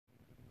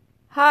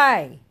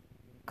Hi,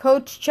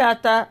 Coach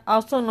Chata,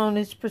 also known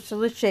as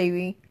Priscilla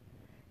Schaewe.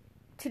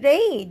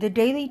 Today, the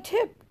daily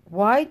tip.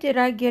 Why did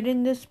I get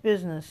in this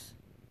business?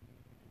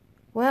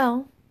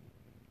 Well,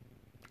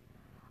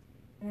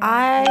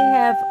 I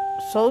have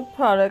sold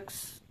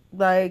products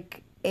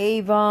like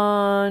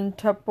Avon,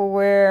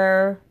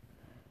 Tupperware,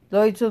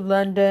 Lloyd's of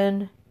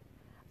London,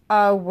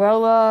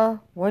 Wella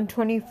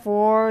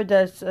 124,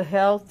 that's a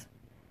health,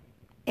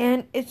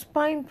 and it's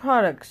buying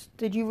products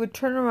that you would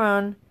turn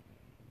around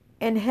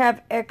and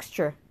have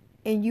extra,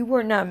 and you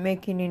were not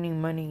making any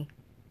money.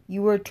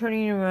 You were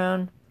turning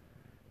around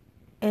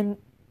and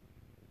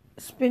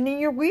spinning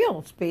your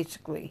wheels,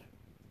 basically.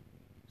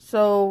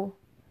 So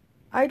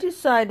I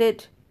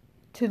decided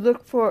to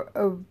look for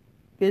a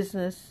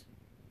business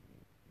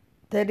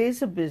that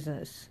is a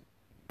business,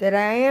 that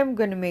I am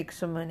going to make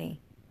some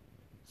money.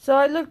 So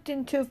I looked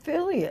into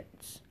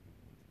affiliates.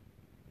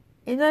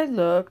 And I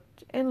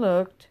looked and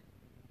looked.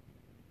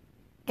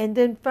 And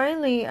then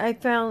finally I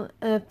found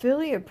an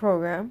affiliate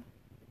program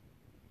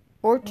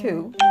or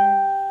two.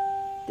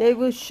 They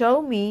will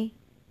show me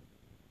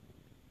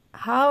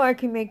how I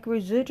can make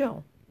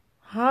residual.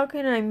 How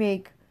can I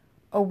make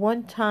a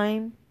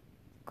one-time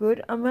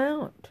good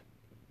amount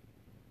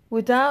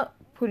without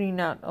putting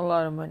out a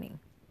lot of money?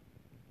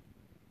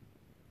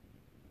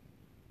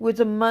 With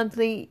a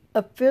monthly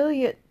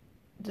affiliate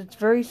that's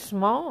very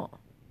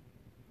small,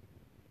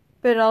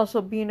 but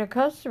also being a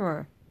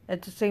customer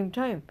at the same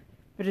time,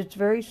 but it's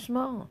very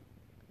small.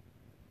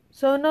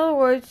 So in other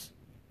words,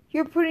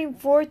 you're putting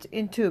forth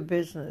into a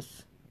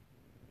business.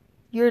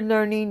 You're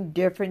learning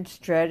different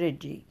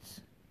strategies.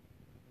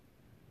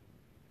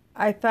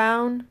 I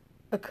found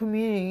a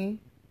community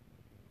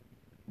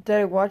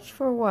that I watched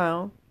for a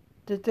while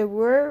that they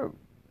were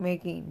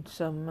making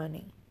some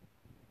money.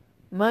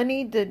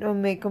 Money that will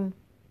make them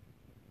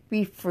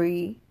be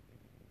free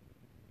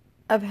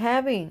of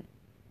having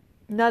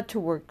not to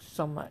work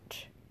so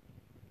much.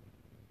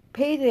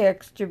 Pay the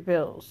extra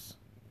bills.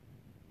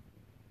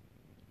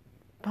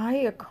 Buy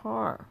a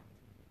car.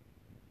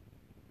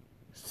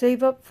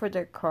 Save up for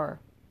that car.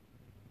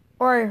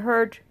 Or I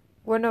heard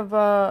one of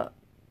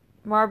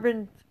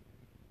Marvin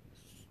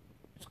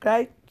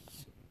Schaewe,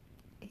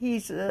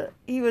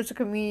 he was a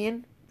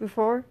comedian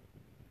before,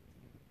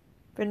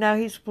 but now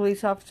he's a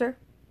police officer,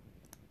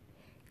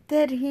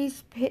 that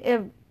he's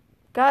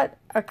got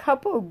a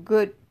couple of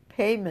good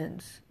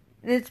payments,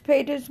 and it's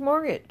paid his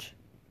mortgage.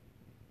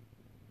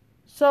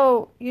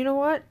 So, you know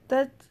what?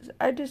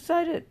 I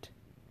decided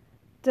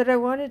that I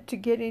wanted to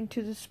get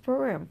into this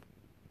program.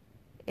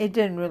 It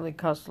didn't really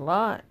cost a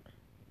lot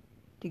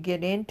to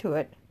get into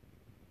it.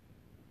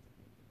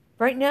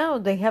 Right now,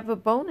 they have a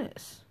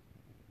bonus.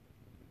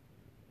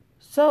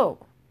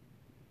 So,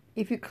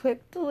 if you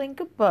click the link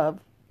above,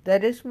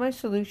 that is my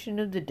solution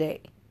of the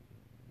day.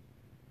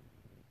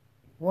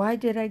 Why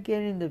did I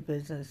get into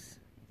business?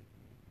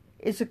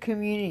 It's a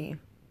community.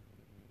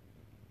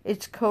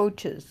 It's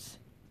coaches.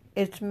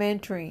 It's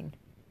mentoring.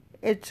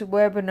 It's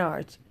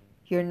webinars.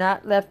 You're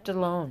not left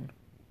alone.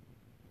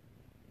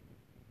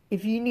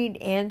 If you need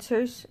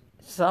answers,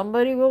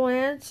 somebody will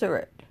answer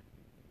it.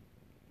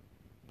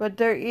 But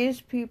there is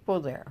people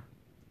there.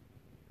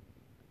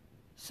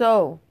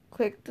 So,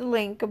 click the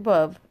link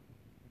above.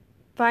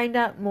 Find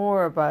out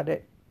more about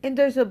it. And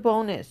there's a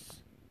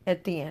bonus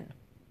at the end.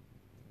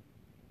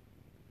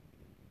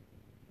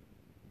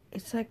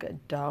 It's like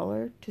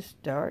 $1 to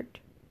start.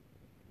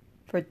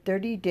 For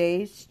 30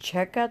 days,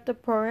 check out the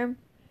program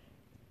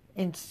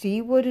and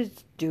see what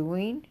it's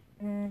doing.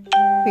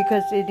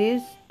 Because it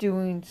is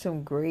doing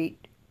some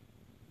great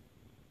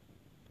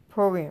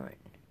programming.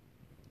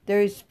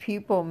 There's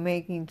people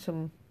making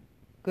some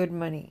good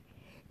money.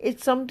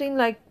 It's something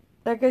like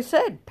I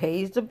said,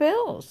 pays the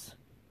bills.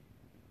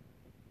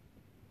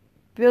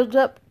 Build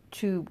up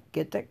to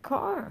get that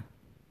car.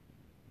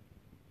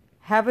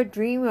 Have a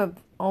dream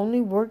of only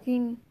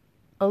working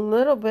a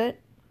little bit,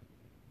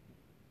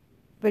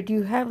 but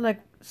you have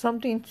like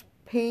something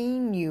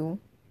paying you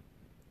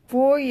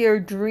for your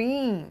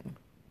dream.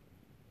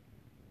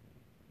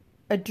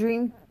 A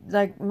dream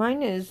like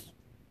mine is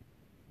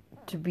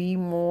to be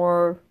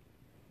more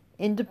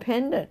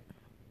independent.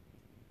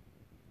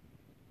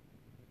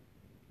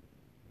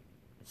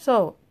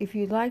 So, if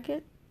you like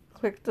it,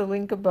 click the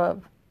link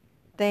above.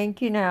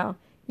 Thank you now.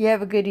 You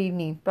have a good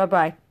evening.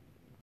 Bye-bye.